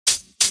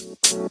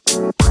All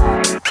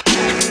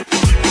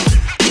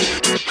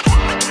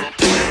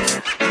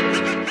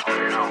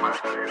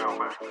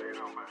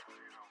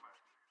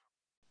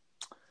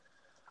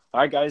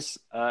right, guys.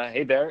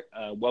 Hey there.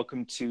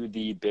 Welcome to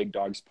the Big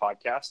Dogs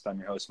Podcast. I'm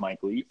your host, Mike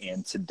Lee,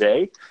 and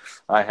today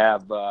I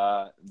have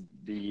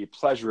the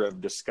pleasure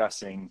of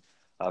discussing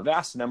a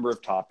vast number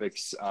of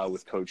topics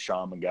with Coach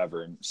Sean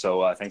McGovern.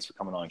 So thanks for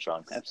coming on,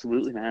 Sean.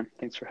 Absolutely, man.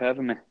 Thanks for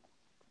having me.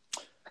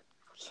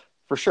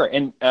 For sure.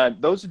 And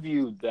those of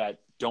you that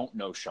don't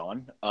know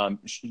Sean,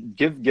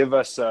 give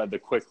us the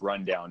quick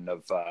rundown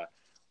of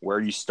where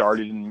you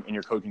started in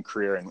your coaching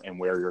career and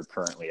where you're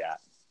currently at.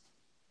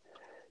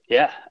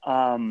 Yeah.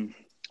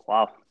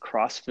 Wow.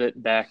 CrossFit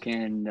back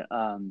in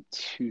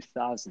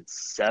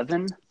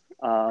 2007.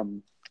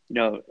 Down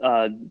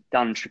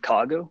in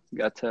Chicago,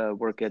 got to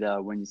work at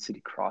Windy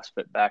City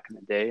CrossFit back in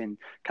the day and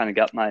kind of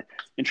got my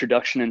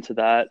introduction into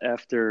that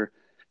after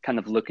kind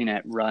of looking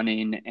at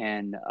running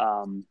and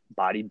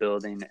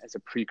bodybuilding as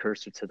a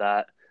precursor to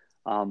that.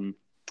 And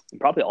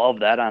probably all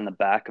of that on the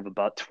back of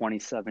about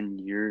 27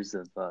 years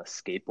of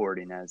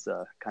skateboarding as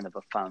a kind of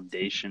a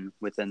foundation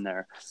within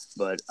there.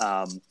 But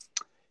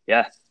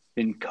yeah,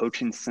 been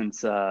coaching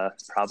since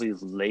probably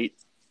late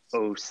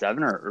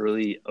 07 or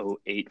early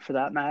 08 for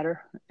that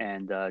matter,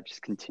 and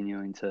just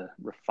continuing to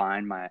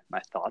refine my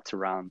thoughts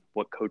around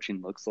what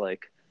coaching looks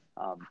like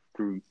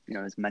through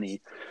as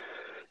many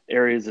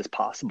areas as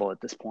possible at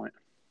this point.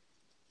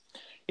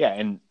 Yeah,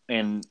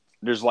 and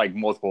there's like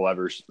multiple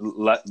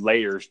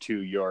layers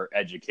to your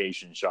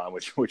education, Sean,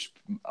 which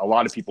a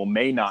lot of people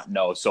may not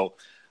know. So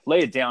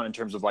lay it down in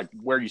terms of like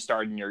where you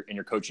started in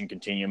your coaching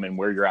continuum and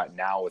where you're at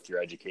now with your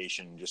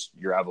education, just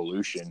your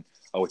evolution,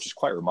 which is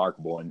quite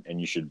remarkable.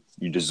 And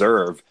you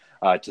deserve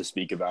to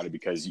speak about it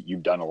because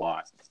you've done a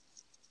lot.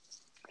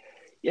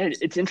 Yeah,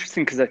 it's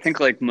interesting because I think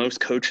like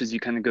most coaches, you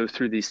kind of go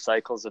through these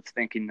cycles of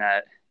thinking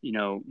that,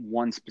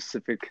 one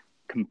specific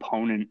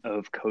component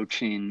of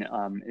coaching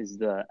is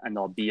the end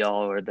all be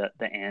all or the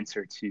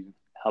answer to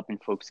helping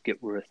folks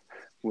get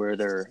where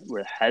they're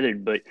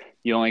headed, but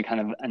you only kind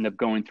of end up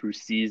going through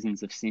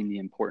seasons of seeing the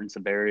importance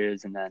of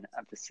areas and then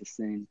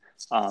emphasizing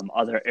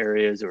other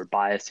areas or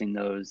biasing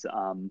those,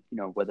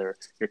 whether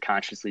you're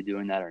consciously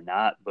doing that or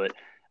not. But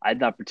I had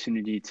the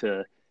opportunity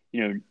to,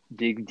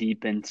 dig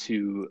deep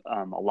into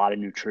a lot of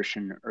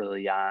nutrition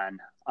early on,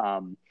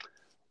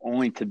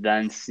 only to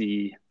then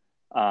see,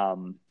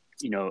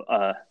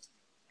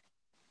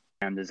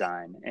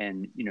 design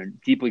and,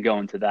 deeply go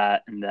into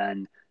that. And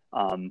then,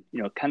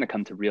 kind of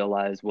come to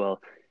realize,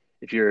 well,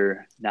 if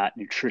you're not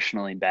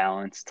nutritionally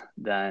balanced,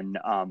 then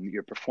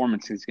your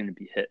performance is going to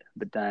be hit.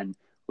 But then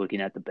looking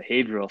at the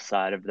behavioral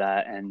side of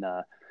that and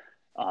the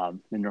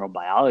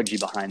neurobiology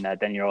behind that,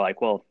 then you're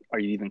like, well, are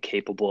you even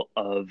capable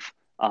of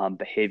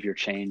behavior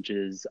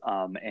changes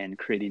and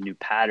creating new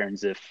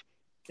patterns if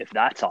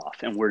that's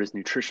off? And where does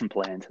nutrition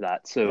play into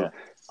that? So,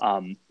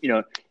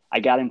 I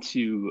got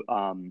into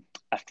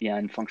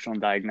FDN, functional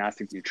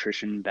diagnostic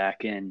nutrition,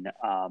 back in,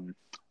 I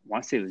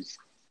want to say it was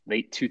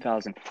late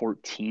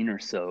 2014 or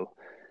so.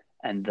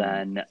 And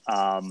then,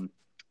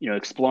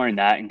 exploring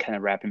that and kind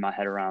of wrapping my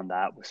head around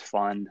that was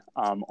fun,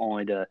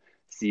 only to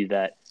see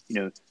that,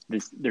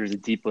 there's a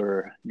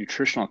deeper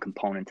nutritional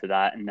component to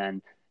that. And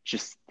then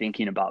just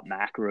thinking about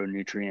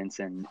macronutrients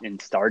and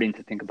starting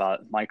to think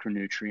about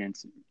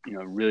micronutrients,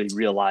 really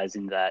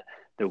realizing that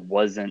there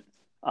wasn't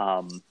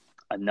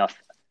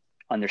enough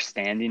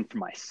understanding for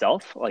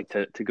myself, like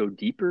to go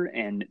deeper.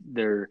 And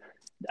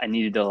I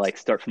needed to like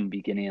start from the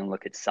beginning and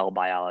look at cell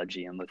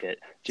biology and look at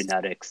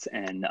genetics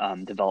and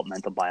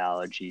developmental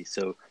biology.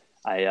 So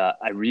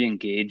I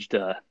re-engaged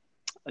a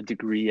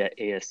degree at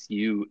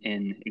ASU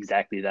in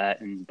exactly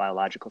that, in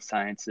biological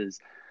sciences,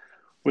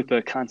 with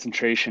a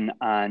concentration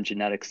on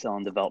genetic, cell,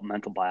 and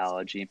developmental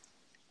biology.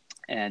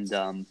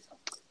 And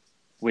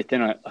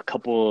within a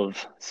couple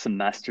of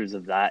semesters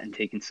of that and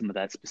taking some of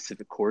that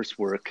specific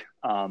coursework,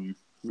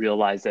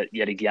 realized that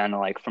yet again,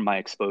 like from my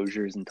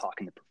exposures and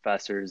talking to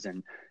professors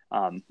and,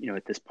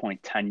 at this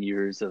point, 10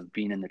 years of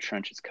being in the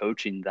trenches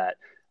coaching, that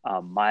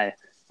my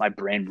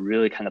brain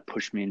really kind of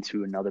pushed me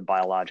into another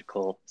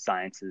biological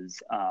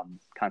sciences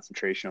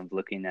concentration of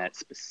looking at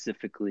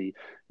specifically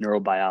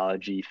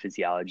neurobiology,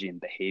 physiology, and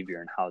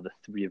behavior, and how the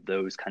three of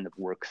those kind of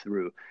work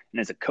through.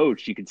 And as a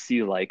coach, you could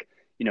see like,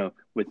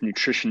 with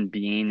nutrition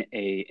being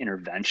a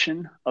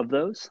intervention of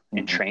those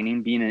and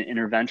training being an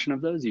intervention of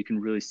those, you can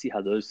really see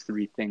how those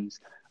three things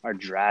are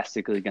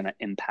drastically going to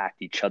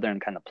impact each other and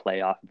kind of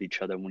play off of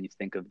each other when you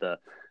think of the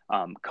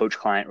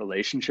coach-client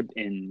relationship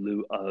in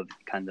lieu of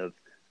kind of,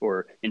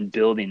 or in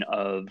building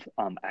of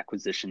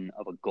acquisition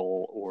of a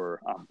goal or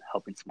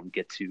helping someone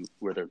get to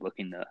where they're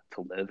looking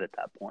to live at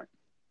that point.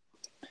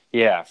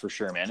 Yeah, for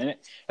sure, man.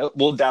 And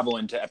we'll dabble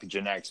into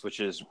epigenetics, which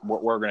is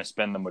what we're going to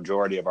spend the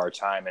majority of our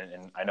time in.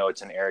 And I know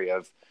it's an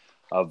area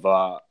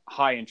of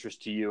high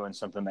interest to you and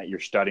something that you're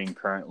studying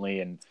currently.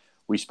 And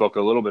we spoke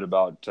a little bit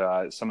about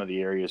some of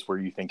the areas where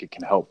you think it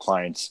can help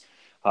clients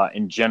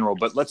in general.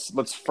 But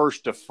let's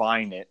first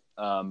define it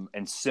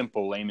in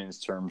simple layman's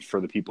terms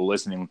for the people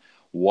listening.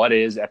 what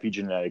is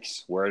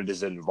epigenetics, where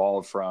does it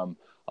evolve from,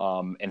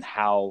 and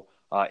how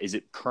is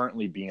it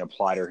currently being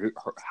applied, or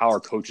how are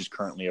coaches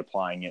currently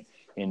applying it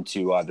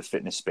into the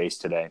fitness space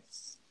today?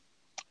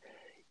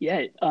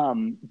 Yeah,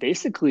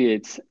 basically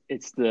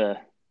it's the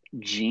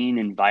gene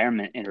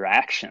environment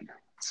interaction.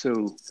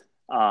 So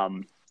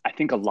I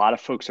think a lot of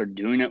folks are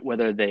doing it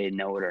whether they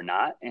know it or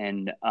not,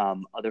 and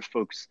other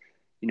folks,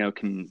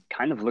 can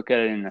kind of look at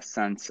it in a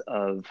sense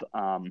of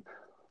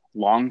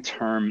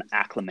long-term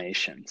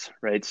acclimations,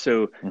 right?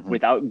 So Mm-hmm.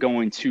 without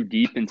going too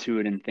deep into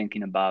it and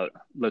thinking about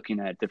looking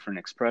at different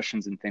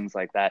expressions and things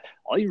like that,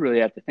 all you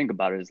really have to think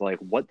about is like,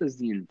 what does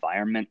the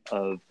environment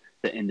of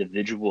the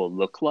individual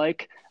look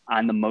like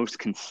on the most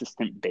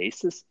consistent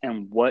basis,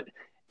 and what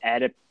I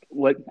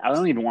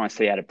don't even want to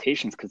say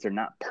adaptations because they're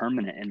not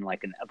permanent in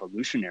like an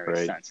evolutionary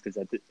Right. sense, because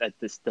that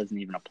this doesn't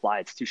even apply.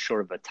 It's too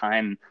short of a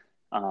time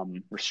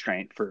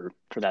restraint for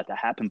that to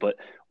happen. But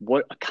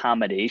what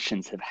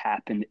accommodations have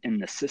happened in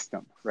the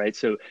system, right?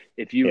 So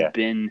if you've Yeah.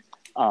 been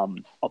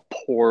a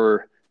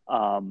poor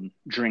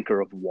drinker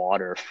of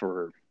water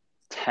for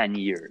 10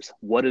 years,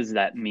 what does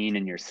that mean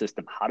in your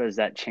system? How does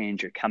that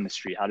change your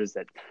chemistry? How does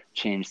that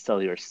change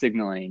cellular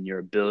signaling, your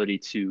ability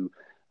to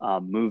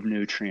move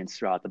nutrients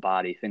throughout the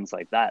body, things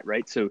like that,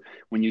 right? So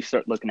when you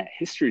start looking at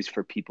histories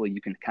for people, you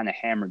can kind of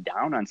hammer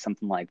down on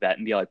something like that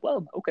and be like,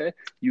 well, okay,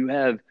 you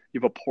have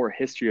a poor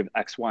history of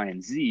X, Y,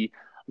 and Z.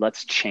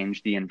 Let's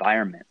change the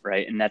environment,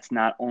 right? And that's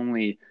not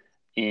only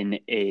in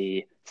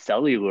a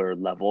cellular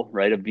level,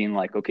 right, of being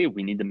like, okay,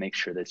 we need to make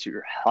sure that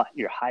you're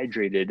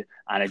hydrated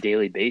on a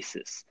daily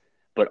basis,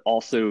 but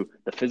also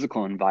the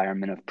physical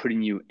environment of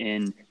putting you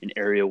in an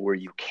area where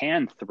you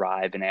can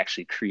thrive and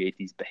actually create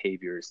these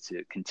behaviors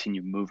to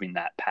continue moving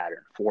that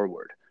pattern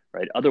forward,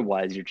 right?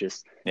 Otherwise, you're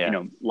just,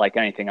 Yeah. like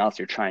anything else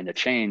you're trying to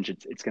change,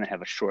 it's going to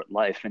have a short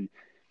life. And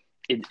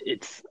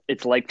it's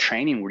like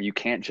training where you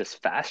can't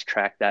just fast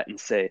track that and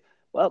say,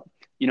 well,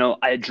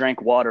 I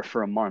drank water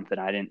for a month and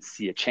I didn't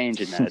see a change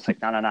in that. It's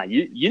like, no.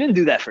 You didn't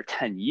do that for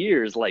 10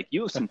 years. Like,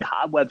 you have some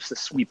cobwebs to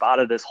sweep out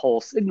of this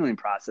whole signaling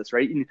process,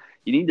 right? You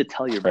need to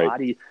tell your Right.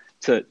 body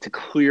to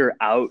clear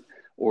out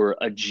or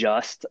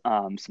adjust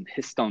some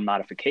histone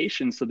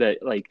modifications so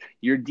that like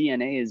your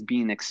DNA is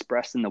being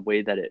expressed in the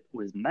way that it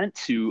was meant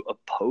to,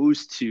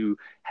 opposed to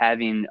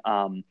having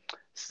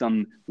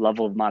some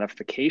level of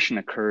modification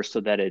occur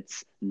so that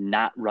it's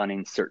not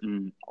running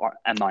certain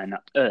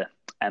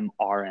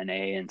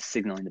mRNA and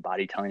signaling the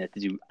body, telling it to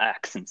do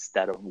X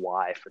instead of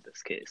Y for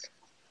this case.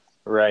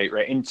 Right.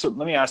 Right. And so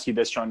let me ask you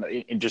this, Sean,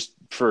 and just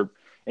for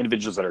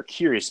individuals that are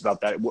curious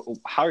about that,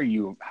 how are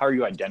you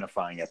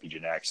identifying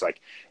epigenetics,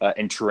 like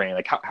in terrain?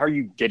 Like, how are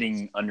you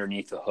getting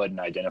underneath the hood and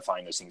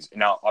identifying those things?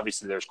 Now,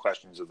 obviously, there's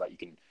questions of that you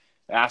can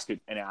ask an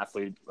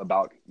athlete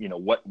about,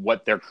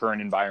 what their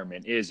current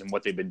environment is and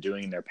what they've been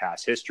doing in their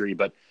past history.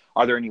 But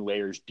are there any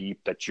layers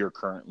deep that you're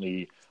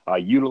currently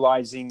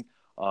utilizing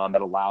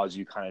that allows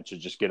you kind of to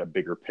just get a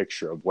bigger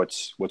picture of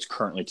what's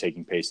currently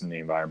taking place in the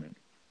environment?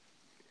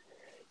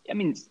 I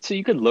mean, so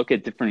you could look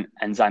at different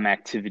enzyme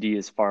activity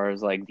as far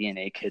as like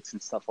DNA kits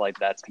and stuff like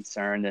that's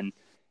concerned,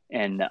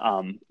 and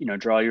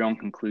draw your own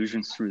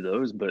conclusions through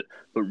those. But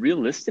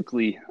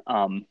realistically,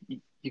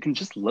 you can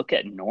just look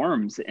at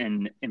norms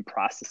and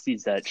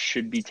processes that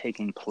should be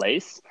taking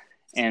place.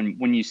 And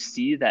when you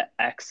see that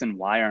X and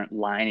Y aren't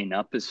lining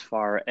up as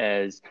far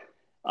as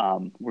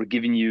we're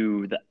giving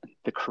you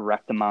the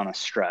correct amount of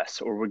stress,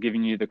 or we're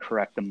giving you the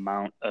correct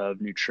amount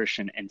of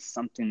nutrition, and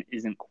something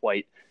isn't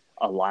quite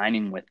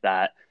aligning with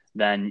that,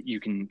 then you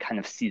can kind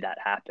of see that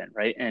happen,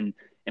 right? And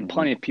Mm-hmm.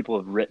 plenty of people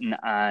have written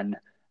on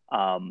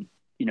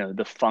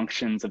the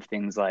functions of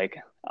things like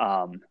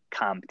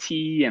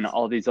COMT and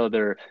all these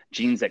other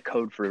genes that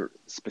code for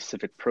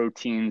specific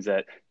proteins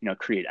that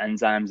create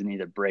enzymes and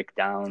either break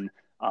down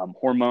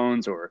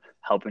hormones or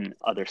help in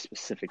other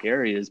specific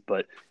areas.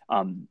 But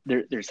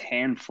there's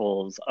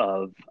handfuls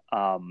of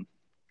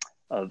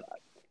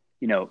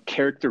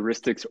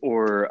characteristics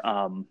or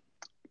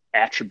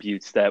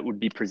attributes that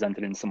would be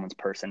presented in someone's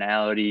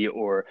personality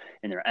or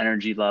in their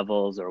energy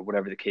levels or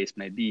whatever the case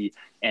may be.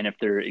 And if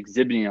they're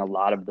exhibiting a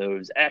lot of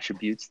those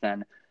attributes,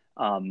 then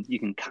you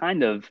can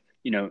kind of,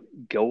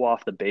 go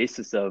off the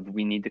basis of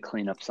we need to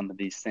clean up some of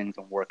these things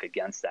and work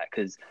against that,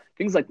 because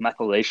things like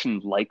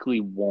methylation likely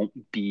won't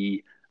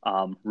be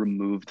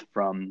removed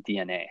from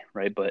DNA,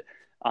 right? But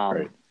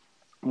Right.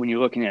 when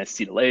you're looking at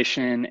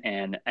acetylation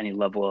and any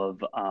level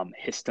of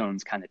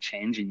histones kind of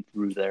changing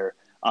through there,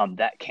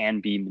 that can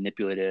be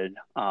manipulated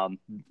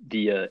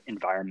via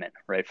environment,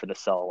 right, for the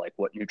cell, like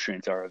what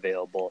nutrients are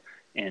available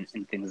and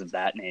things of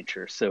that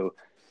nature. So,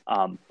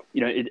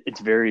 it's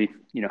very,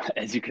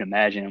 as you can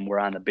imagine, and we're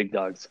on the Big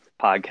Dogs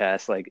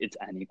podcast, like it's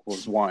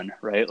N=1,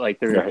 right?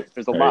 Like Right.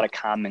 there's a lot Right. of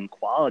common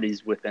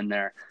qualities within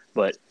there,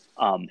 but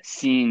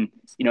seeing,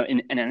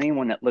 and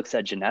anyone that looks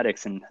at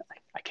genetics, and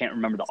I can't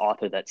remember the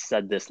author that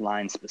said this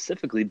line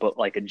specifically, but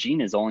like a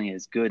gene is only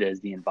as good as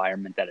the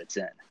environment that it's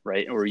in,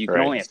 right? Or you can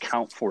Right. only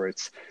account for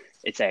its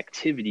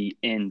activity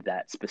in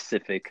that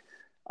specific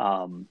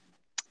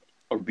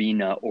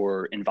arena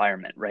or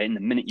environment, right? And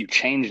the minute you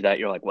change that,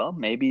 you're like, well,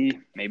 maybe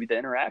the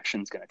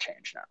interaction's going to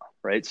change now,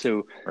 right?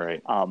 So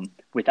Right.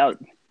 without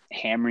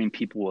hammering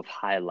people with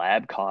high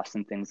lab costs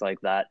and things like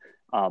that,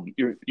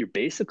 you're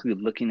basically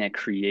looking at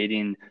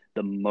creating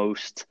the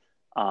most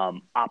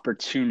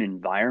opportune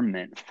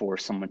environment for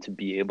someone to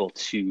be able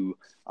to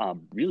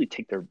really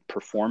take their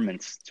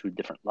performance to a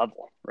different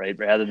level, right?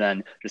 Rather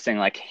than just saying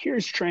like,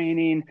 here's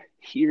training,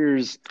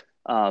 here's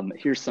some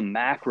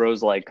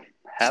macros, like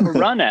have a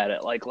run at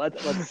it. Like Good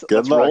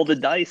let's roll luck. the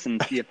dice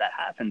and see if that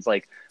happens.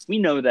 Like we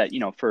know that,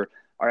 for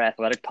our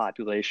athletic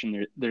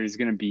population, there's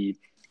going to be,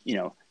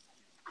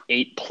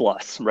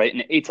 8+, right?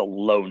 And 8's a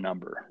low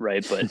number,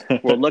 right?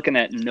 But we're looking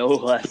at no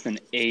less than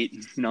 8,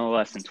 no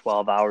less than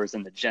 12 hours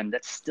in the gym.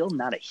 That's still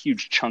not a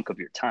huge chunk of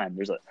your time.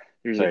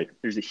 Right.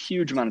 There's a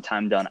huge amount of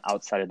time done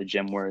outside of the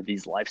gym where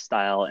these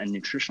lifestyle and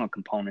nutritional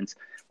components,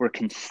 where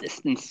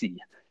consistency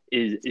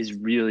is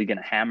really going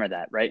to hammer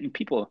that, right? And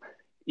people,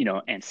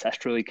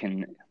 ancestrally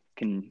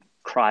can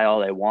cry all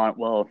they want.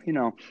 Well,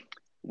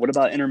 what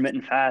about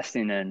intermittent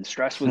fasting and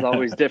stress was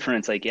always different?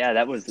 It's like, yeah,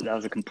 that was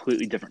a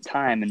completely different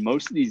time. And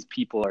most of these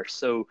people are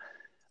so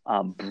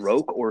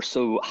broke or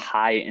so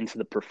high into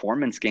the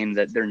performance game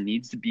that there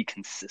needs to be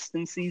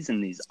consistencies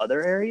in these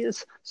other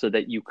areas so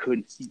that you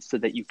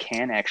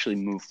can actually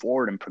move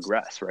forward and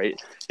progress,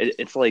 right?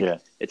 It's like Yeah.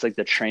 it's like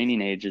the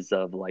training ages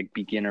of like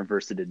beginner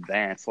versus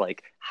advanced.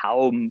 Like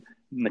how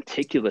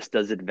meticulous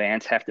does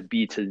advanced have to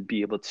be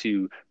able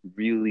to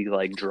really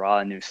like draw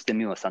a new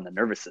stimulus on the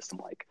nervous system?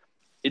 Like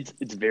it's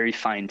very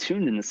fine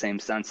tuned in the same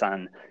sense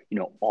on,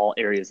 all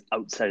areas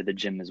outside of the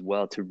gym as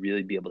well to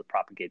really be able to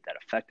propagate that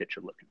effect that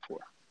you're looking for.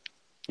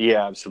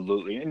 Yeah,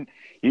 absolutely. And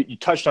you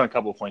touched on a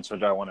couple of points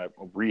which I want to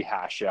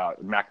rehash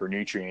out: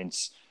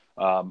 macronutrients,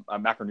 a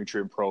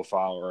macronutrient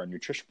profile, or a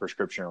nutrition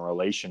prescription in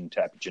relation to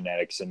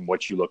epigenetics, and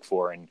what you look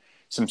for, and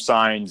some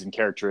signs and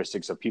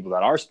characteristics of people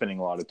that are spending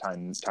a lot of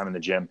time in the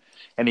gym.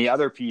 And the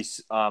other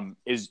piece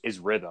is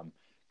rhythm,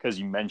 because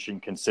you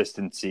mentioned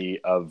consistency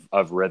of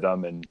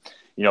rhythm, and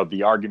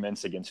the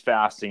arguments against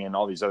fasting and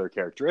all these other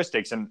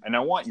characteristics. And I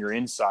want your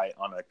insight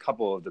on a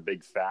couple of the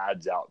big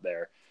fads out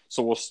there.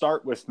 So we'll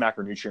start with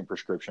macronutrient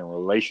prescription in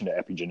relation to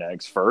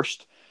epigenetics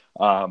first,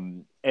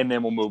 and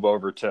then we'll move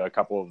over to a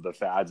couple of the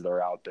fads that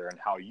are out there and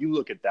how you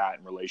look at that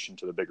in relation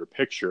to the bigger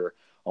picture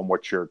on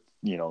what you're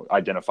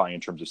identifying in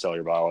terms of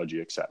cellular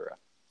biology, et cetera.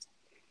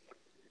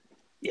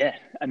 Yeah,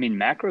 I mean,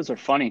 macros are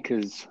funny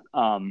because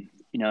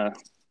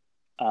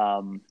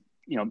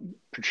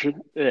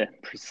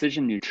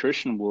precision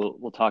nutrition,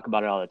 we'll talk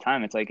about it all the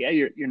time. It's like, yeah,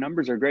 your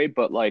numbers are great,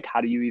 but like, how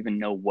do you even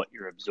know what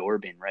you're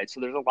absorbing, right? So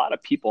there's a lot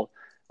of people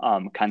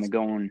kind of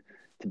going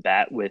to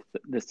bat with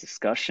this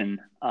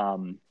discussion,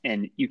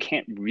 and you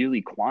can't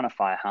really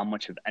quantify how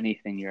much of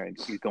anything you're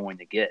going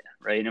to get,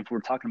 right? And if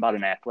we're talking about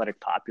an athletic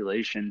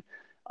population,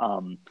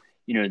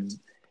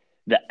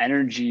 the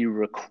energy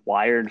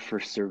required for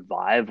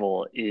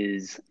survival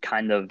is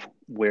kind of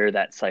where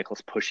that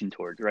cycle's pushing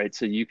towards, right?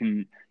 So you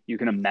can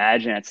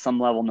imagine at some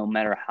level, no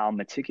matter how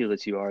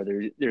meticulous you are,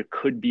 there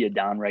could be a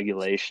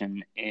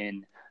downregulation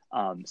in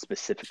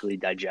specifically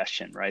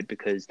digestion, right?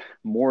 Because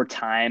more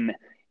time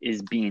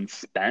is being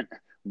spent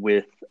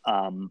with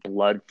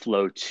blood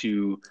flow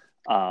to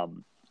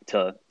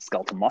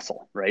skeletal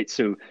muscle, right?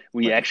 So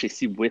we actually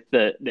see with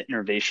the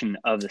innervation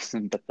of the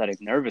sympathetic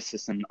nervous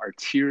system,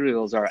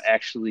 arterioles are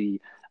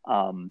actually,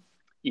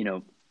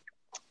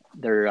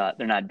 they're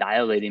not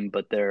dilating,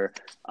 but they're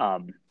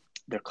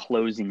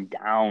closing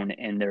down,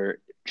 and they're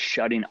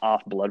shutting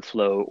off blood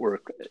flow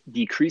or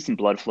decreasing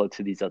blood flow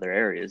to these other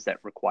areas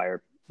that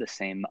require the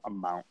same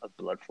amount of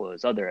blood flow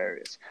as other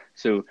areas.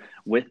 So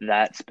with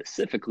that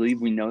specifically,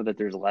 we know that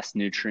there's less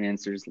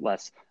nutrients, there's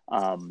less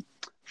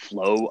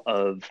flow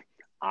of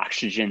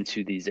oxygen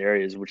to these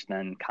areas, which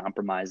then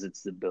compromises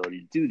its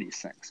ability to do these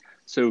things.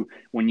 So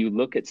when you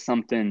look at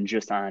something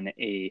just on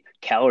a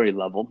calorie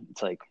level,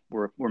 it's like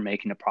we're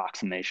making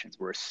approximations.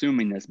 We're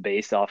assuming this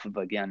based off of,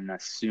 again, an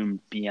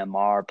assumed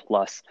BMR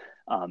plus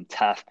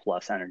TEF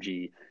plus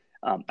energy,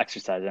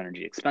 exercise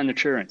energy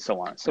expenditure, and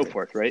so on and so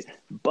forth, right?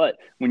 But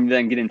when you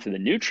then get into the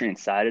nutrient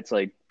side, it's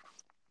like,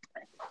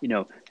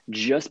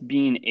 just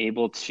being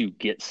able to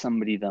get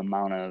somebody the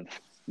amount of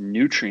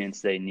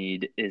nutrients they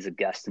need is a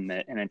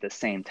guesstimate. And at the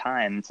same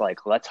time, it's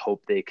like, let's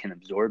hope they can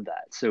absorb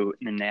that. So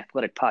in an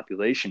athletic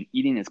population,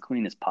 eating as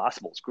clean as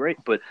possible is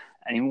great. But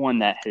anyone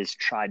that has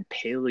tried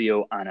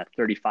paleo on a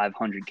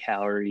 3,500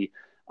 calorie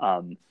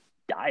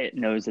diet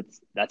knows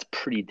that's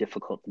pretty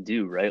difficult to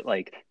do, right?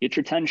 Like, get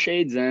your 10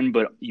 shades in,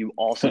 but you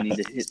also need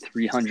to hit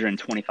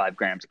 325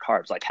 grams of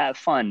carbs. Like, have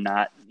fun,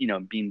 not,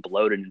 being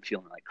bloated and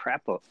feeling like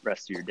crap the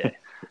rest of your day.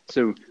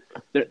 So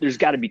there's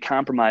got to be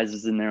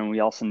compromises in there. And we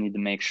also need to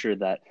make sure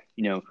that,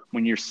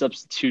 when you're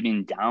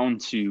substituting down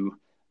to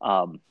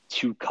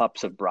 2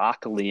 cups of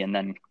broccoli and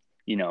then,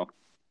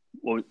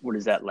 what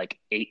is that, like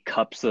 8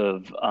 cups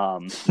of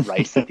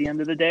rice at the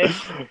end of the day?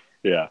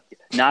 Yeah.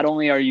 not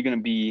only are you going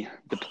to be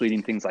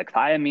depleting things like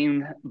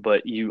thiamine,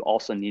 but you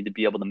also need to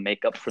be able to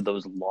make up for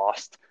those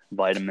lost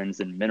vitamins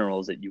and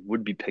minerals that you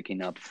would be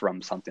picking up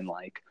from something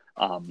like,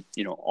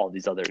 all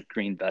these other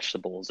green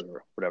vegetables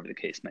or whatever the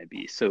case may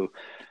be. So,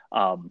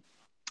 um,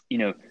 you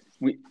know,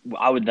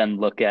 I would then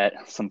look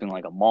at something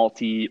like a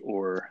multi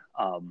or,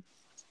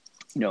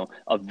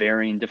 of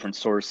varying different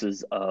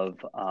sources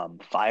of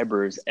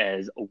fibers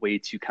as a way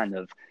to kind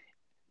of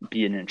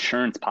be an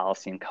insurance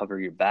policy and cover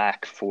your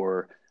back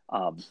for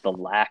the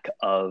lack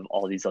of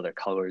all these other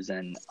colors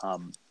and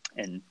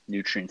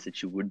nutrients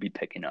that you would be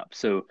picking up.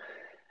 So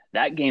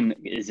that game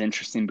is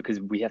interesting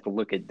because we have to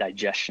look at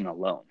digestion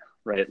alone,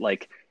 right?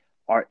 Like,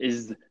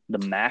 is the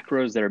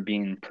macros that are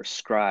being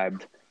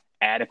prescribed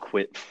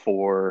adequate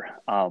for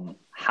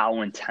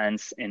how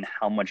intense and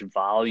how much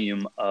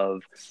volume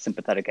of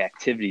sympathetic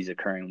activities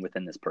occurring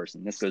within this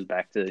person? This goes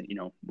back to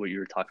what you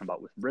were talking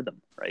about with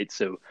rhythm, right?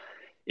 So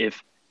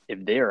if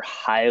they are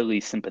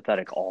highly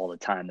sympathetic all the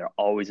time, they're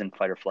always in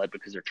fight or flight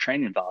because their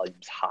training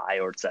volume's high,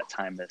 or it's that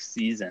time of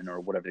season, or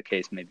whatever the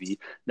case may be,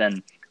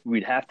 then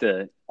we'd have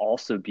to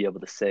also be able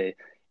to say,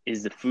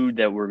 is the food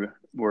that we're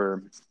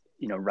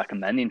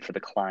recommending for the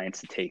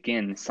clients to take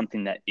in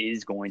something that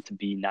is going to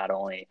be not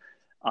only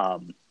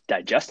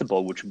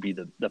digestible, which would be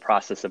the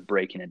process of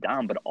breaking it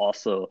down, but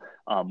also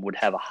would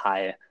have a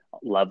high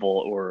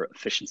level or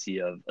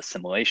efficiency of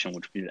assimilation,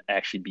 which would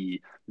actually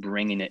be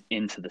bringing it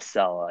into the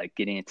cell, like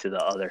getting it to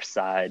the other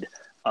side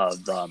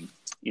of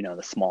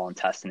the small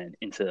intestine and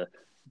into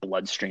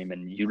bloodstream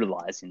and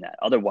utilizing that.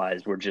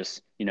 Otherwise, we're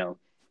just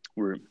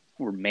we're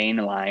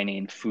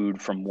mainlining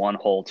food from one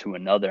hole to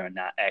another and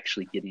not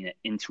actually getting it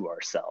into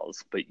our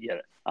cells, but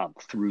yet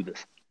through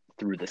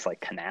this like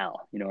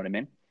canal. You know what I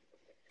mean?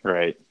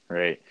 Right,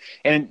 right.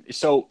 And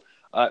so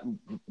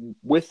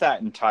with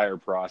that entire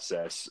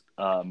process,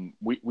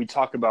 we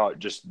talk about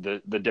just the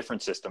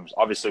different systems.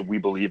 Obviously, we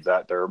believe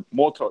that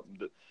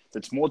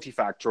it's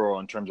multifactorial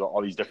in terms of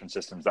all these different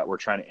systems that we're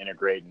trying to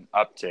integrate and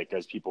uptick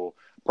as people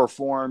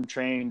perform,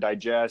 train,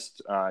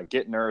 digest,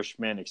 get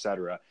nourishment,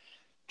 etc.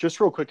 Just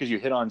real quick, as you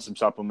hit on some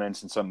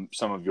supplements and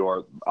some of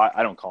your,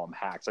 I don't call them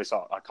hacks.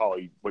 I call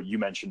it what you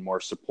mentioned more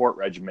support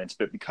regimens,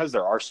 but because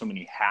there are so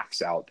many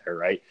hacks out there,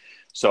 right?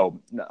 So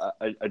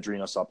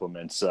adrenal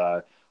supplements,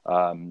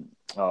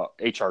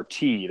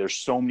 HRT, there's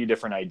so many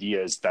different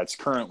ideas that's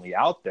currently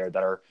out there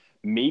that are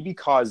maybe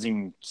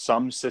causing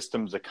some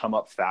systems to come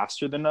up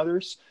faster than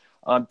others.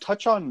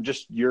 Touch on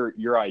just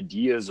your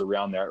ideas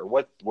around that,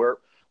 or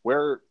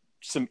where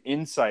some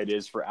insight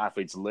is for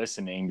athletes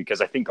listening, because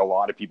I think a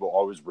lot of people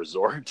always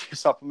resort to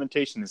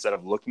supplementation instead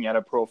of looking at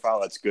a profile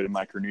that's good in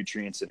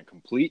micronutrients and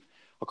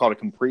I'll call it a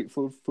complete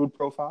food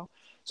profile.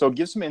 So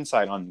give some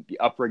insight on the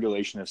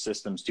upregulation of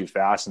systems too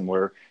fast and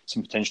where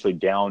some potentially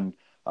down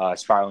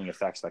spiraling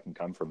effects that can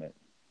come from it.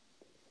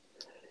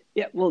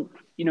 Yeah, well,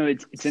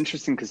 it's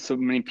interesting because so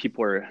many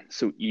people are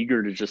so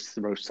eager to just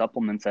throw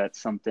supplements at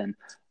something.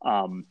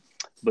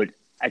 But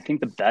I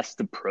think the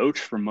best approach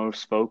for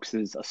most folks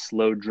is a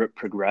slow drip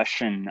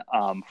progression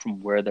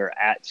from where they're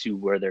at to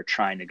where they're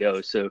trying to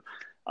go. So,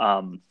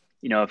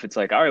 if it's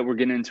like, all right, we're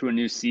getting into a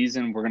new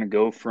season, we're going to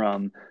go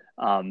from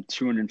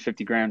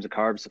 250 grams of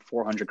carbs to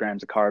 400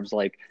 grams of carbs,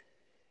 like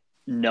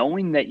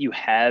knowing that you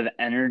have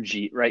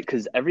energy, right?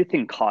 Because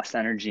everything costs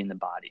energy in the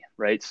body,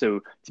 right?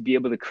 So to be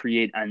able to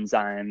create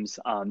enzymes,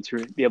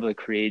 to be able to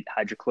create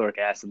hydrochloric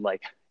acid,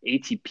 like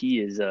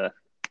ATP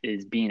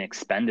is being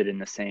expended in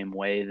the same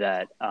way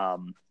that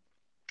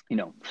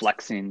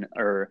flexing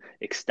or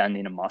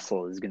extending a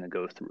muscle is going to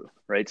go through,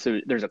 right?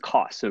 So there's a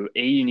cost. So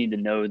you need to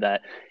know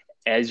that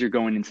as you're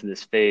going into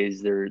this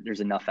phase,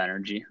 there's enough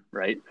energy,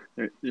 right?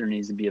 There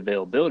needs to be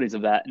availabilities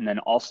of that, and then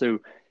also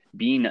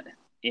being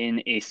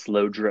in a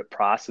slow drip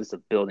process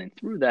of building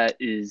through that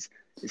is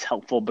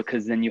helpful,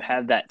 because then you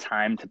have that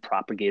time to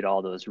propagate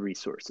all those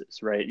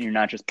resources, right? And you're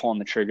not just pulling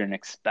the trigger and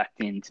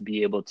expecting to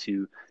be able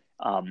to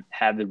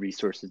have the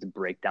resources to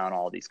break down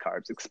all these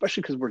carbs,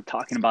 especially because we're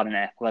talking about an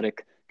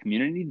athletic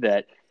community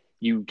that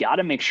you got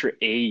to make sure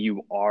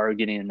you are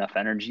getting enough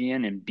energy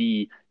in, and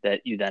B,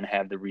 that you then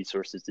have the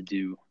resources to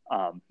do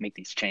make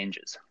these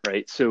changes,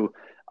 right? So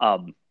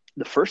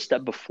the first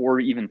step before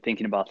even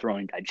thinking about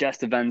throwing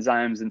digestive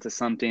enzymes into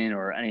something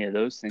or any of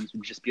those things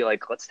would just be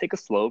like, let's take a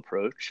slow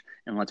approach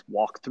and let's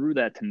walk through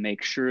that to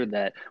make sure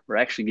that we're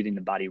actually getting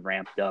the body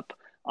ramped up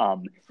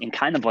in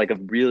kind of like a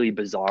really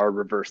bizarre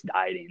reverse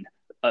dieting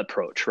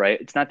approach,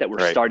 right? It's not that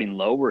we're starting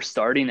low, we're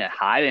starting at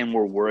high and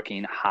we're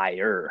working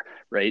higher,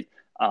 right?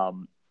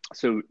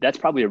 So that's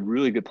probably a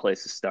really good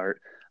place to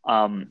start.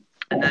 And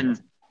then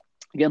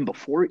again,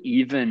 before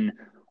even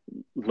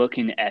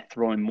looking at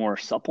throwing more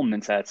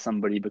supplements at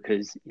somebody,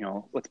 because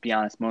let's be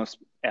honest, most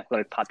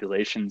athletic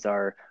populations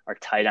are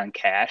tight on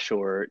cash,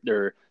 or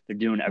they're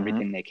doing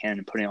everything they can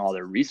and putting all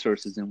their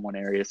resources in one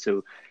area.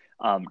 So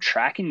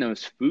tracking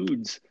those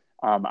foods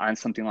on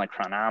something like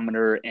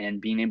Chronometer and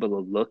being able to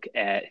look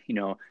at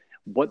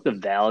what the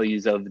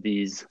values of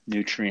these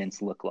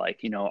nutrients look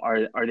like.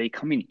 Are they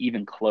coming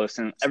even close?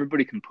 And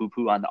everybody can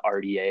poo-poo on the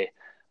RDA,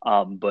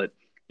 but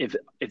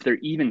if they're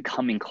even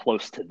coming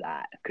close to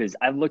that, because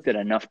I've looked at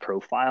enough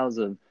profiles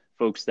of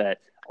folks that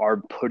are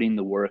putting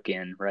the work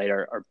in, right?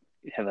 Are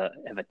have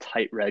a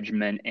tight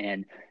regimen,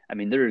 and I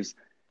mean, there's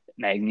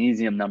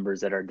magnesium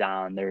numbers that are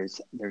down.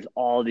 There's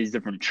all these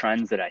different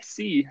trends that I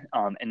see,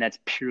 and that's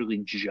purely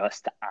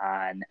just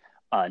on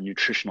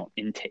nutritional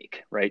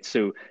intake, right?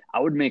 So I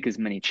would make as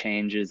many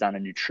changes on a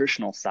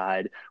nutritional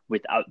side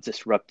without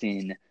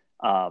disrupting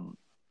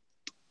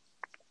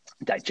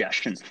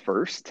digestion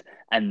first,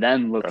 and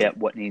then look at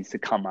what needs to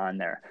come on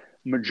there.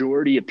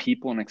 Majority of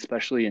people, and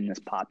especially in this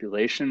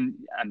population,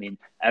 I mean,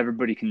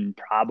 everybody can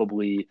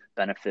probably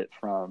benefit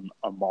from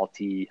a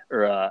multi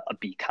or a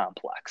B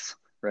complex,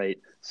 right?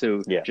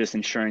 So Yeah. just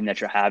ensuring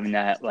that you're having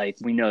that, like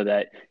we know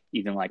that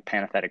even like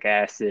pantothenic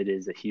acid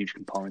is a huge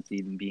component to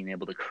even being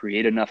able to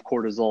create enough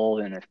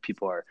cortisol. And if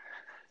people are,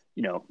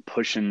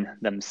 pushing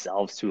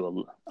themselves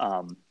to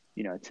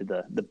to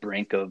the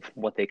brink of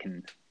what they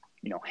can,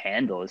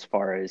 handle as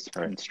far as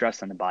putting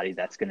stress on the body,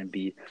 that's going to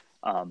be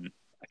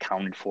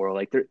accounted for.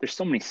 Like there's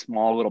so many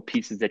small little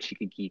pieces that you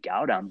could geek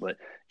out on, but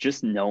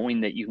just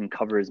knowing that you can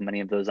cover as many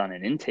of those on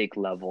an intake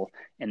level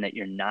and that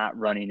you're not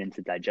running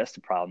into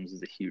digestive problems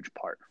is a huge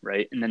part,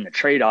 right? And then the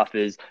trade-off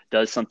is,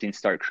 does something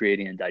start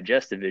creating a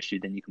digestive issue?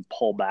 Then you can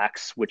pull back,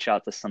 switch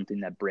out to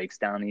something that breaks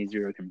down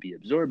easier, can be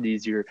absorbed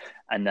easier,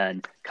 and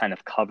then kind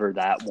of cover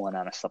that one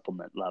on a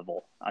supplement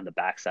level on the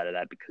backside of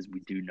that, because we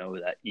do know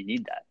that you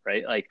need that,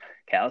 right? Like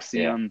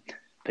calcium,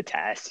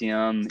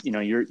 potassium,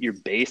 your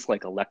base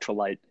like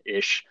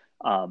electrolyte-ish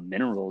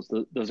minerals,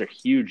 those are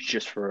huge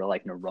just for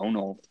like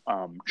neuronal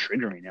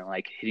triggering and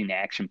like hitting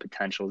action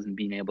potentials and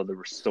being able to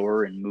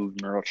restore and move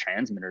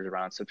neurotransmitters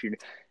around. So if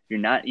you're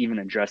not even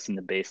addressing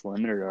the base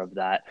limiter of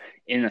that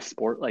in a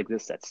sport like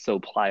this that's so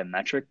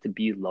plyometric, to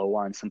be low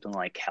on something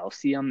like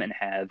calcium and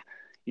have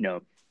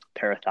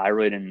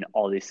parathyroid and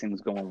all these things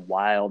going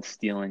wild,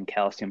 stealing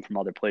calcium from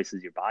other places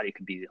of your body,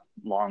 could be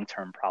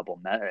long-term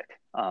problematic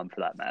for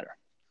that matter.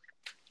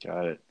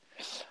 Got it.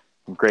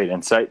 Great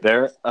insight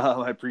there.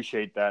 I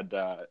appreciate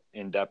that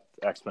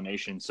in-depth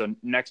explanation. So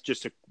next,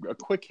 just a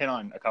quick hit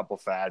on a couple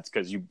fads,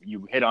 because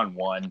you hit on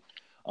one,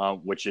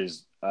 which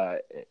is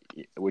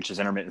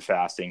intermittent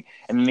fasting,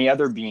 and then the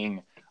other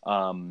being,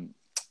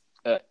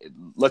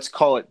 let's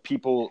call it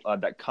people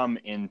that come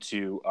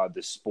into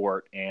the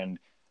sport and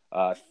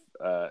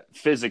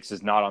physics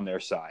is not on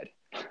their side.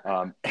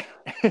 I'm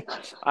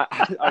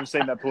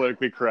saying that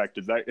politically correct.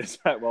 Is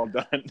that well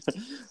done?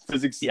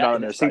 Physics is not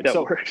on their side.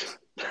 That works.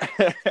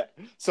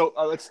 So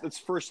let's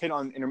first hit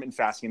on intermittent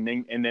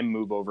fasting and then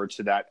move over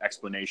to that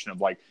explanation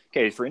of like,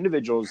 okay, for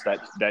individuals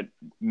that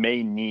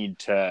may need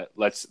to,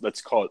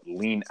 let's call it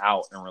lean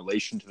out in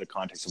relation to the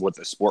context of what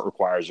the sport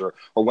requires or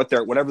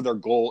whatever their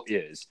goal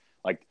is.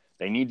 Like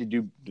they need to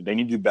do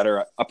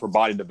better upper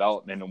body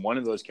development, and one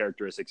of those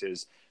characteristics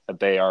is that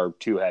they are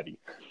too heavy.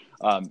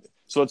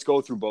 So let's go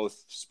through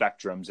both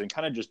spectrums and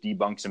kind of just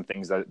debunk some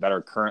things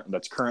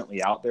that's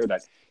currently out there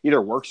that either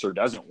works or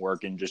doesn't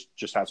work, and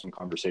just have some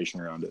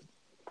conversation around it.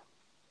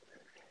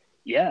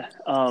 Yeah.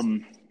 I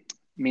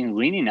mean,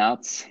 leaning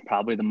out's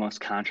probably the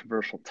most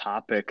controversial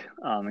topic,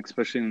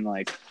 especially in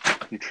like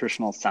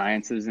nutritional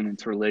sciences and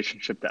its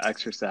relationship to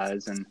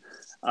exercise. And,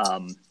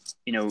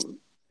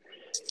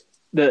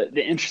 the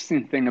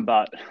interesting thing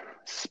about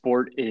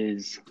sport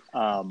is,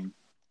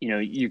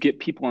 you get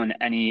people in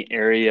any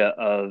area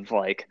of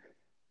like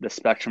the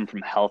spectrum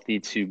from healthy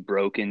to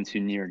broken to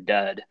near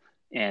dead.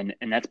 And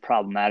that's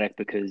problematic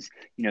because,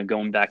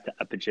 going back to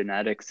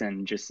epigenetics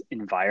and just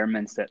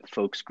environments that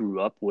folks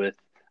grew up with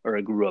or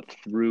grew up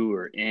through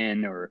or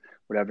in or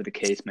whatever the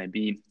case may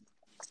be,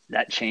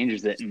 that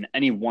changes it. And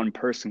any one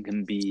person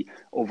can be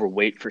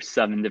overweight for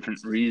 7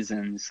 different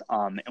reasons.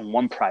 And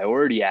one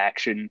priority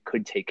action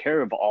could take care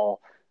of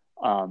all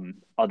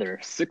other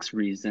 6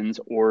 reasons,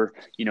 or,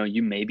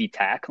 you may be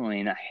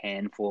tackling a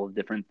handful of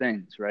different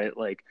things, right?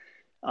 Like,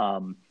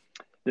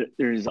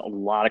 there's a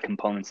lot of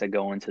components that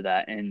go into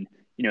that. And,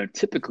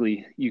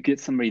 typically you get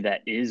somebody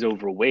that is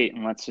overweight,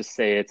 and let's just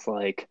say it's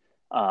like,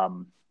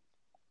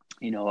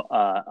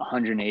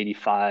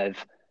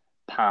 185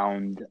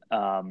 pound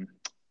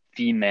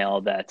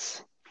female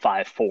that's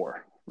 5'4",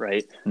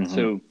 right? Mm-hmm.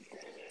 So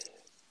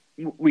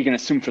we can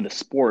assume for the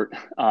sport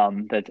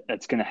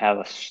that's going to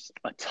have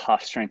a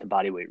tough strength to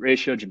body weight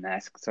ratio.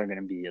 Gymnastics are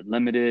going to be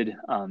limited,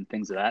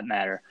 things of that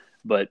matter.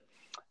 But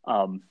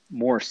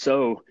more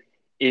so,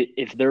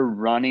 if they're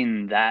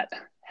running that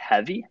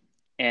heavy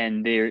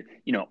and they're,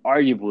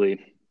 arguably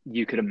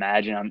you could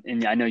imagine,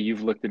 and I know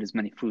you've looked at as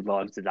many food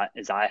logs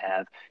as I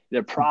have,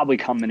 they're probably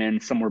coming in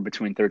somewhere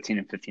between 13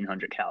 and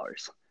 1,500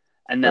 calories.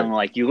 And then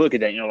like you look at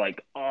that and you're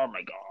like, oh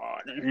my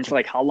God. And it's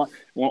like, how long,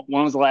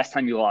 when was the last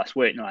time you lost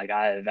weight? And you're like,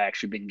 I have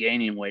actually been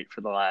gaining weight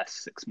for the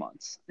last 6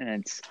 months.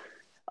 And it's,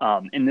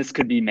 and this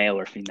could be male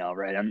or female,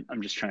 right?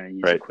 I'm just trying to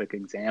use a quick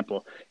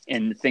example.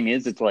 And the thing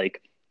is, it's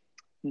like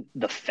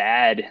the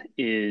fad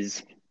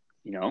is,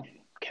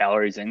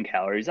 calories in,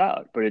 calories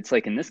out. But it's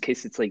like, in this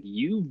case, it's like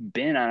you've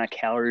been on a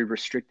calorie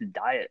restricted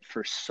diet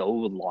for so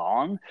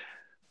long.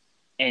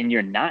 and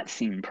you're not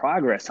seeing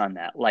progress on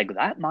that, like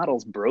that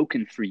model's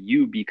broken for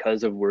you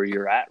because of where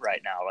you're at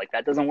right now. Like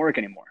that doesn't work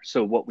anymore.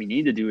 So what we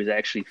need to do is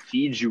actually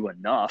feed you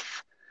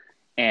enough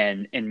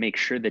and make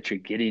sure that you're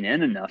getting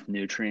in enough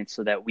nutrients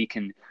so that we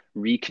can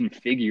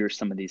reconfigure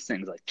some of these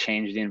things, like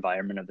change the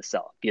environment of the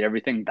cell, get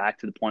everything back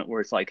to the point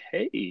where it's like,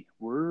 hey,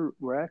 we're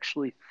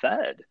actually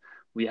fed.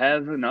 We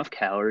have enough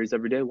calories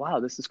every day. Wow,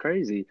 this is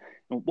crazy.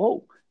 And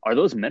whoa, are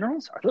those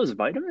minerals? Are those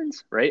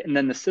vitamins? Right. And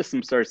then the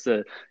system starts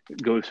to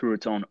go through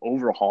its own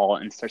overhaul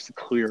and starts to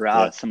clear Yeah.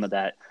 out some of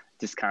that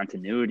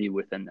discontinuity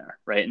within there.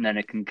 Right. And then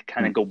it can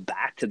kind of go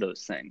back to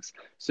those things.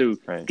 So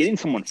Right. getting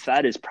someone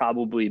fed is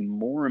probably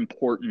more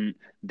important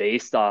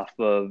based off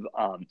of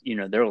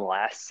their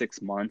last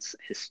 6 months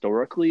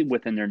historically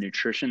within their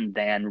nutrition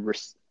than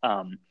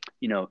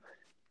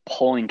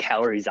pulling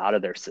calories out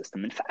of their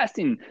system. And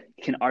fasting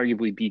can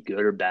arguably be good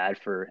or bad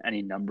for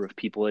any number of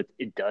people.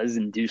 It does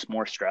induce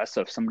more stress.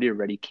 So if somebody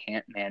already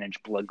can't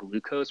manage blood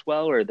glucose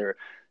well, or they're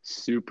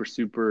super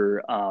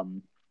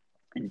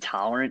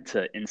intolerant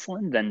to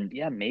insulin, then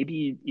yeah,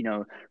 maybe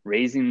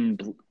raising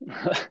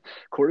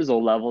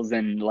cortisol levels,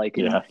 and like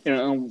Yeah.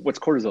 what's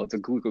cortisol? It's a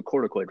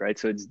glucocorticoid, right?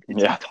 So its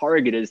Yeah.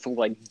 target is to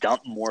like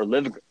dump more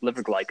liver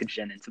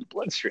glycogen into the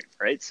bloodstream,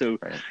 right? So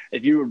Right.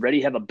 if you already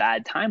have a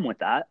bad time with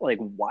that, like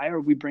why are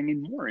we bringing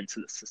more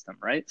into the system,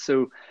 right?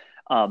 So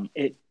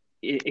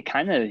it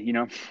kind of,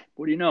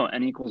 what do you know,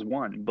 n equals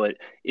one, but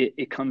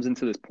it comes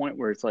into this point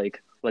where it's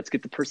like, let's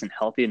get the person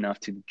healthy enough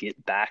to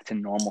get back to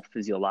normal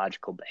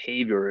physiological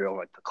behavior, or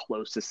like the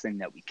closest thing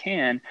that we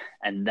can,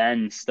 and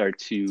then start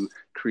to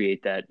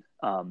create that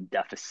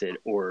deficit,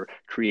 or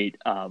create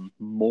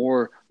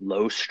more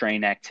low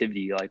strain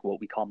activity, like what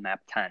we call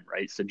MAP 10,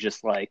 right? So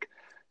just like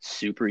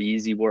super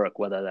easy work,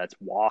 whether that's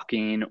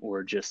walking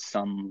or just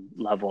some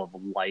level of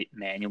light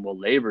manual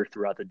labor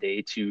throughout the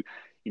day to,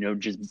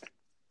 just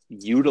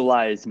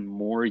utilize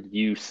more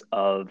use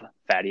of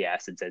fatty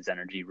acids as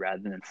energy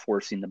rather than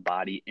forcing the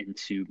body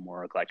into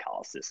more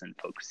glycolysis and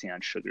focusing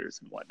on sugars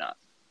and whatnot.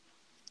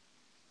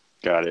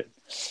 Got it.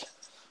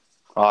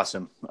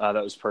 Awesome. That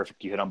was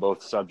perfect. You hit on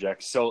both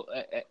subjects. So,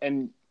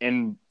 and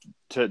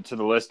to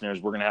the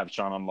listeners, we're going to have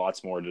Sean on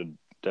lots more to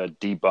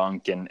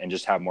debunk and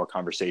just have more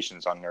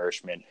conversations on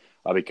nourishment,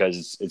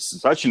 because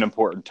it's such an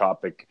important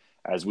topic,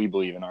 as we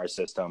believe in our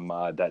system,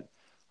 that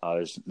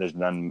there's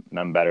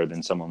none better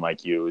than someone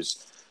like you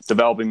who's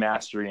developing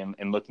mastery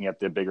and looking at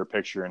the bigger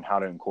picture and how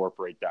to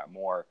incorporate that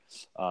more,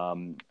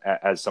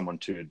 as someone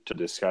to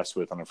discuss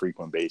with on a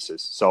frequent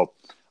basis. So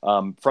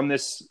from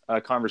this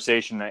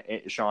conversation,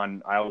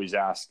 Sean, I always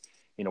ask,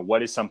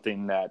 what is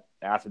something that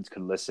athletes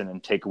could listen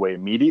and take away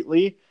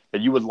immediately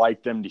that you would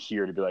like them to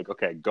hear, to be like,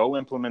 okay, go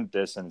implement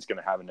this and it's going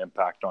to have an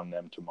impact on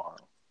them tomorrow?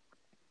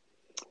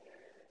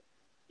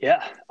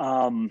 Yeah.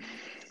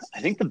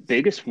 I think the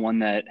biggest one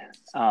that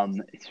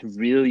it's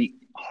really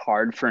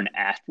hard for an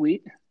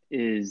athlete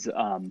is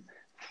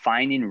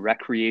finding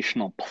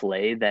recreational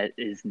play that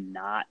is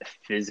not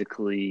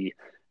physically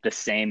the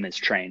same as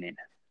training,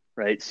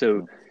 right?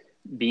 So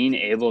being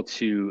able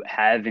to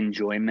have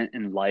enjoyment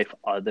in life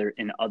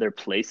in other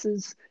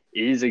places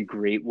is a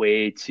great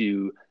way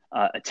to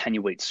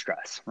attenuate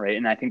stress, right?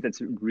 And I think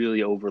that's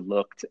really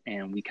overlooked,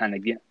 and we kind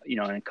of get,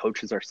 and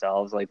coaches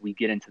ourselves, like we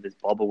get into this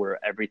bubble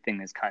where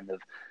everything is kind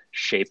of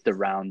shaped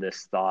around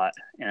this thought,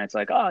 and it's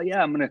like, oh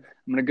yeah, I'm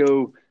gonna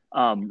go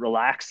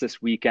relax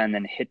this weekend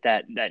and hit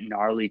that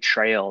gnarly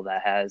trail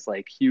that has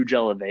like huge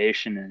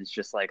elevation and it's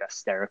just like a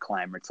stair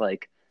climber. It's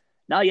like,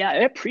 no, yeah, I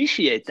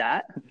appreciate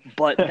that,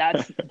 but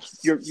that's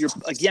you're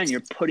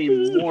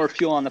putting more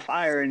fuel on the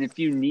fire. And if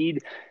you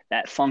need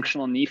that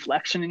functional knee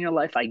flexion in your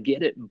life, I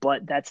get it,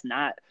 but that's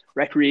not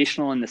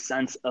recreational in the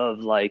sense of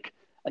like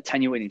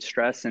attenuating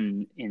stress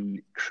and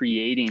in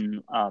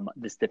creating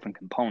this different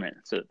component.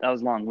 So that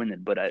was long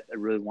winded, but I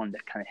really wanted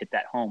to kind of hit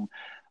that home.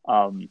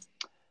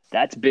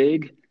 That's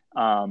big.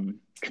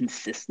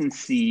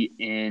 Consistency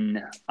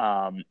in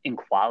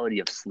quality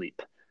of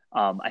sleep.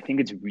 I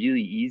think it's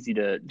really easy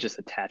to just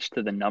attach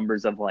to the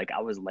numbers of like,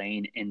 I was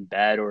laying in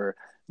bed, or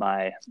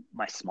my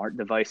smart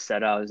device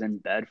said I was in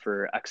bed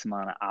for X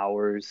amount of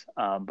hours.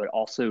 But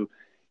also,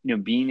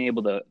 being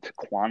able to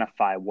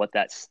quantify what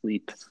that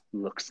sleep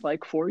looks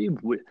like for you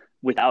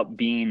without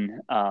being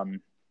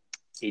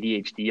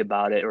ADHD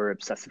about it, or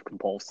obsessive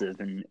compulsive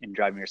and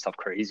driving yourself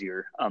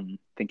crazier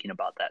thinking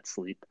about that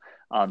sleep.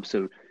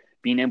 So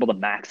being able to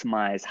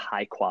maximize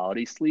high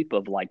quality sleep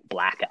of like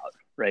blackout,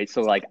 right?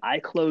 So like I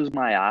close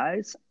my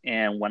eyes,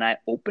 and when I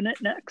open it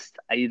next,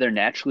 I either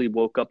naturally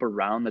woke up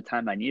around the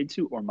time I needed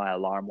to, or my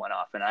alarm went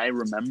off and I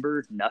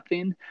remember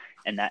nothing.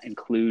 And that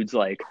includes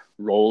like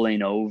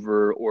rolling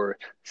over or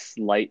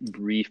slight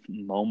brief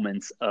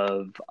moments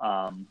of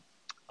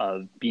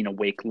being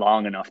awake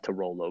long enough to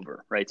roll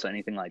over, right? So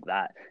anything like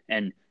that.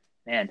 And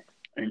man,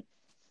 and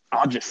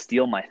I'll just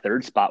steal my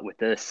third spot with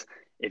this.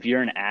 If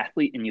you're an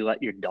athlete and you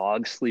let your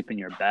dog sleep in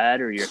your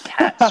bed, or your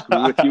cat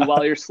screw with you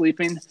while you're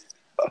sleeping,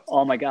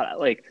 oh my God,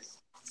 like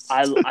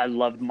I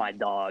loved my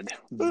dog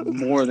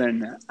more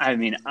than,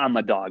 I'm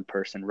a dog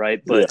person,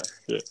 right? But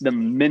Yeah. the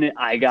minute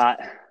I got,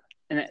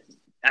 and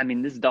I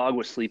mean, this dog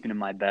was sleeping in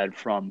my bed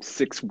from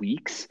 6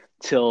 weeks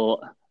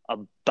till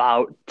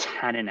about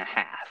 10 and a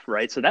half,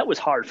 right? So that was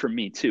hard for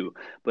me too.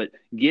 But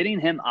getting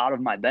him out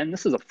of my bed, and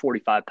this is a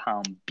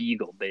 45-pound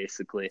beagle,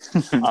 basically.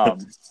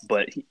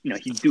 But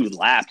he'd do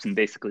laps and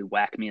basically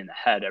whack me in the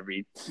head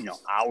every,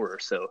 hour or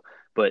so.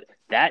 But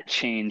that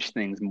changed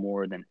things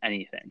more than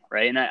anything,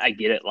 right? And I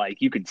get it.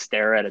 Like, you could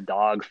stare at a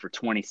dog for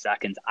 20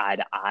 seconds eye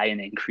to eye and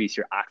increase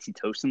your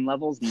oxytocin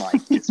levels and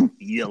like just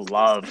feel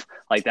love.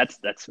 Like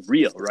that's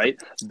real, right?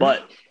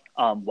 But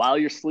while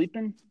you're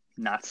sleeping,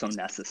 not so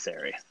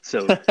necessary.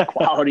 So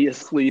quality of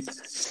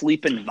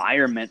sleep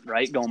environment,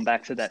 right? Going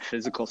back to that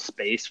physical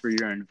space for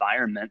your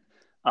environment.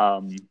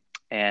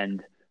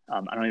 And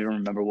I don't even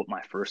remember what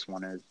my first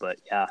one is, but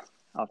yeah,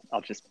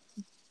 I'll just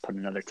put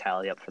another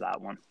tally up for that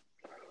one.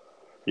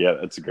 Yeah,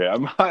 that's great.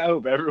 I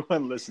hope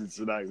everyone listens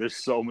tonight.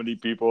 There's so many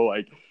people,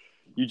 like,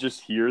 you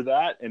just hear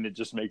that and it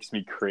just makes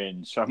me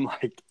cringe. I'm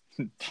like,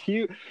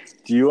 do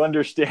you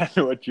understand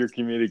what you're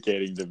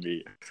communicating to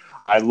me?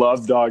 I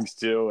love dogs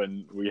too,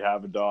 and we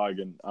have a dog,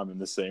 and I'm in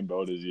the same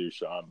boat as you,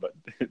 Sean, but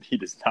he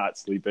does not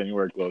sleep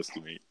anywhere close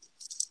to me.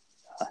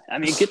 I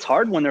mean, it gets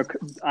hard when they're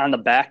on the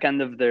back end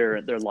of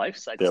their life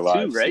cycle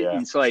too, right? Yeah.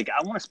 And so, like,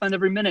 I want to spend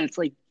every minute. It's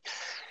like,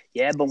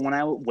 yeah, but when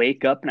I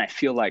wake up and I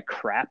feel like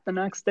crap the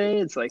next day,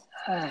 it's like,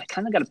 I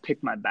kind of got to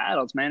pick my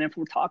battles, man. If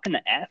we're talking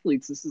to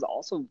athletes, this is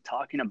also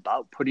talking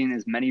about putting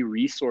as many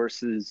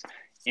resources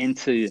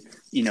into,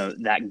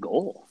 that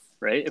goal,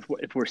 right?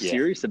 If we're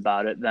serious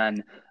about it,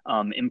 then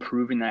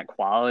improving that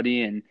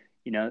quality, and,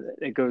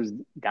 it goes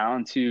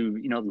down to,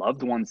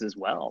 loved ones as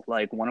well.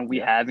 Like, when are we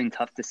having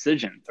tough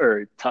decisions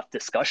or tough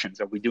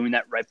discussions? Are we doing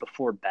that right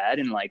before bed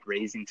and like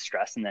raising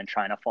stress and then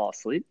trying to fall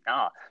asleep?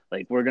 Nah,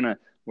 like we're going to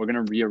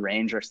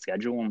rearrange our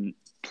schedule and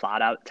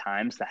plot out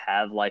times to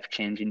have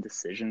life-changing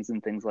decisions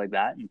and things like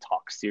that and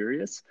talk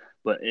serious,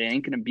 but it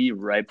ain't going to be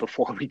right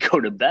before we go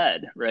to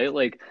bed, right?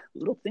 Like,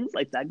 little things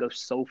like that go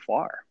so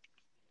far.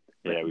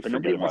 But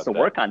nobody wants to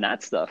work on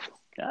that stuff.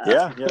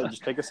 Yeah.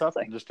 Just take a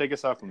supplement. Just take a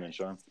supplement,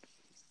 Sean.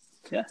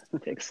 Yeah,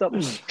 take a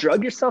supplement.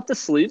 Drug yourself to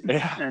sleep,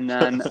 and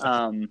then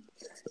and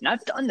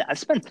I've done that. I've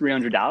spent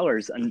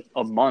 $300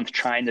 a month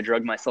trying to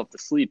drug myself to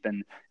sleep,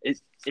 and it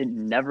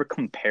never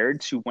compared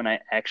to when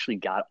I actually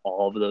got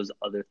all of those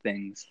other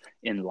things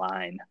in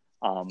line.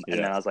 And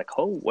then I was like,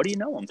 oh, what do you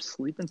know? I'm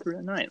sleeping through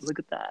the night. Look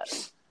at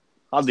that.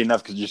 Oddly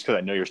enough, because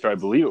I know your story, I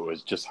believe it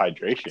was just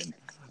hydration.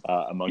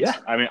 I mean,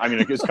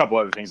 there's a couple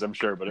other things, I'm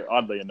sure, but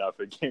oddly enough,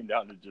 it came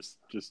down to just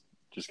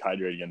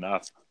hydrating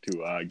enough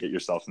to get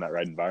yourself in that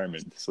right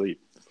environment to sleep.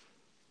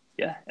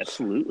 Yeah,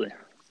 absolutely.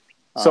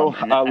 So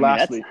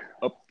lastly,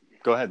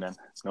 go ahead, man.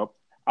 Nope.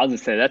 I'll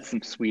just say that's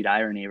some sweet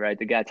irony, right?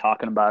 The guy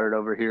talking about it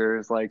over here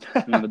is like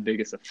one of the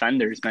biggest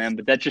offenders, man.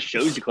 But that just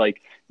shows you,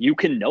 like, you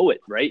can know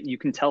it, right? You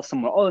can tell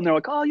someone, and they're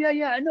like, oh,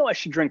 yeah, I know I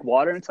should drink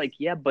water. And it's like,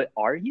 yeah, but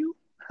are you?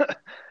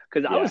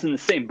 Because I was in the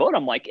same boat.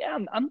 I'm like, yeah,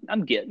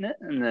 I'm getting it.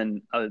 And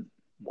then I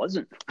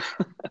wasn't.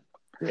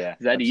 Yeah,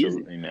 is that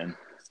absolutely, easy? Man.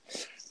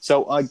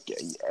 So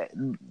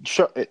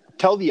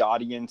tell the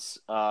audience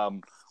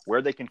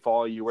where they can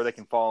follow you, where they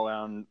can follow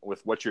on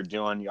with what you're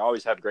doing. You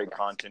always have great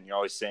content. You're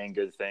always saying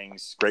good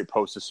things. Great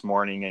post this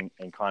morning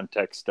in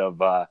context of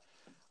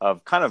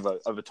kind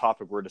of a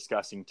topic we're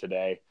discussing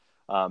today.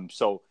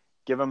 So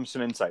give them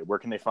some insight. Where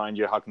can they find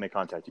you? How can they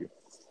contact you?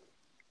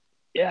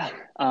 Yeah.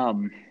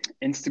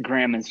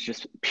 Instagram is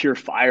just pure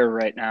fire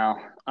right now.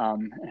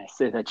 And I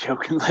say that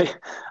jokingly.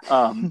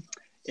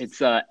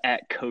 It's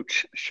at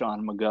Coach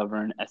Sean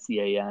McGovern,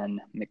 SEAN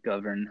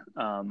McGovern.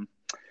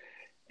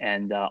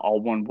 And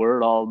all one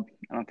word. I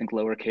don't think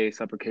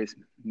lowercase, uppercase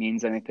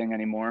means anything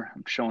anymore.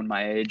 I'm showing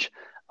my age.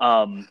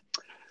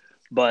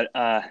 But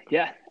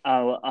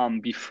I'll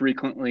be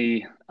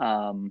frequently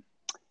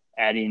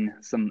adding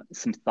some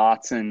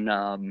thoughts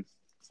and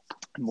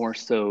more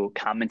so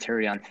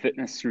commentary on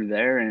fitness through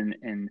there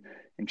and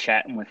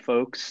chatting with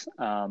folks.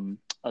 Other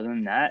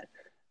than that,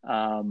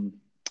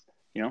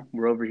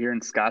 we're over here in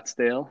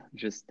Scottsdale,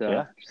 just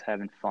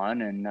having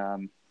fun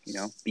and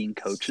being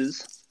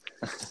coaches.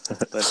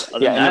 But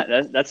other than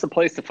that, that's the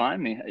place to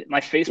find me.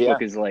 My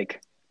Facebook is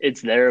like,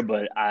 it's there,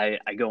 but I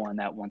go on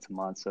that once a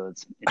month, so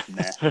it's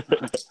meh.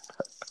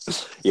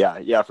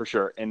 Yeah, for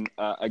sure. And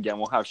again,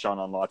 we'll have Sean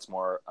on lots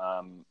more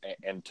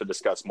and to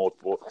discuss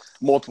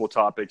multiple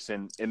topics.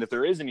 And if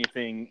there is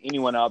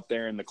anyone out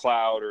there in the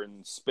cloud or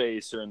in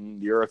space or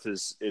in the earth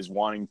is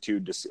wanting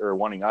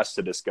wanting us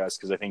to discuss,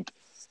 because I think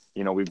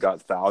we've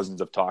got thousands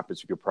of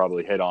topics we could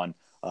probably hit on.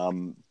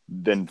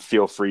 Then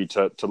feel free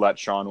to let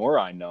Sean or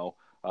I know.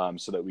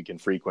 So that we can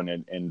frequent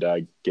it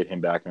and get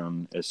him back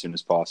on as soon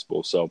as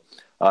possible. So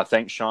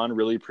thanks, Sean.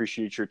 Really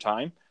appreciate your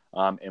time.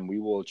 And we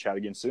will chat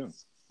again soon.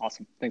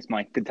 Awesome. Thanks,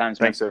 Mike. Good times,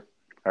 man. Thanks, sir.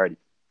 All righty.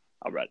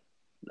 All right.